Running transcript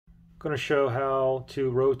going to show how to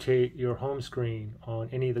rotate your home screen on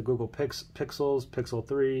any of the Google Pixels, Pixel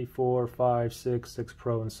 3, 4, 5, 6, 6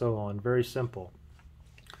 Pro, and so on. Very simple.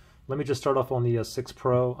 Let me just start off on the 6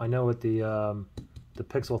 Pro. I know with the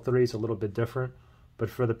Pixel 3 is a little bit different, but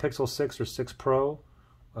for the Pixel 6 or 6 Pro,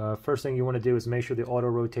 first thing you want to do is make sure the auto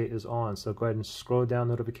rotate is on. So go ahead and scroll down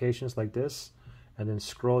notifications like this, and then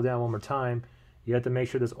scroll down one more time. You have to make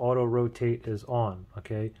sure this auto rotate is on.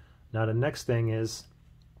 Okay. Now the next thing is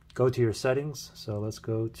go to your settings. So let's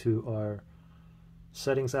go to our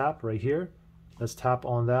settings app right here. Let's tap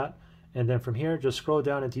on that, and then from here just scroll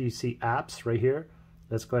down until you see apps right here.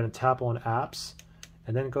 Let's go ahead and tap on apps,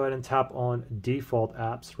 and then go ahead and tap on default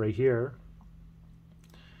apps right here.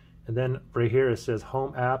 And then right here it says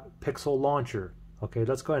home app Pixel Launcher. Okay,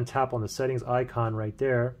 let's go ahead and tap on the settings icon right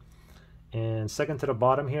there. And second to the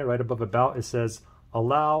bottom here, right above about, it says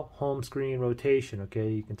allow home screen rotation.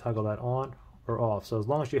 Okay, you can toggle that on or off. So as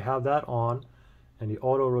long as you have that on and the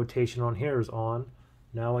auto rotation on here is on,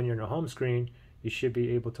 now when you're in your home screen, you should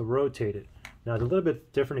be able to rotate it. Now it's a little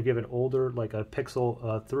bit different if you have an older, like a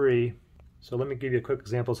Pixel 3. So let me give you a quick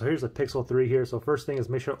example. So here's a Pixel 3 here. So first thing is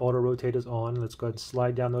make sure auto rotate is on. Let's go ahead and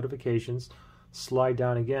slide down notifications, slide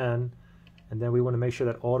down again, and then we want to make sure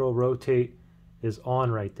that auto rotate is on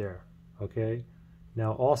right there. Okay.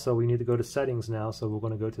 Now also we need to go to settings now. So we're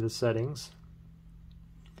going to go to the settings.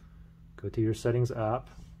 Go to your settings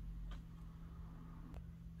app.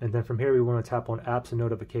 And then from here we want to tap on apps and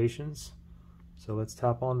notifications. So let's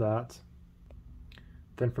tap on that.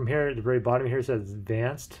 Then from here at the very bottom here it says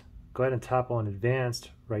advanced. Go ahead and tap on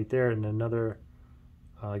advanced right there, and another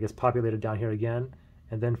I guess populated down here again.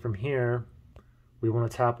 And then from here we want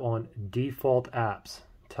to tap on default apps.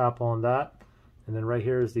 Tap on that, and then right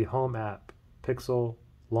here is the home app Pixel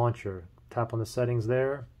Launcher. Tap on the settings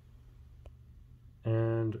there,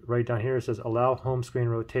 and right down here it says allow home screen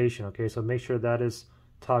rotation. Okay, so make sure that is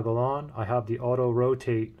toggled on. I have the auto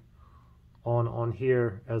rotate on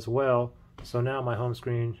here as well, so now my home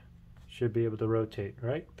screen should be able to rotate,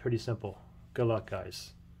 right? Pretty simple. Good luck,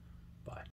 guys. Bye.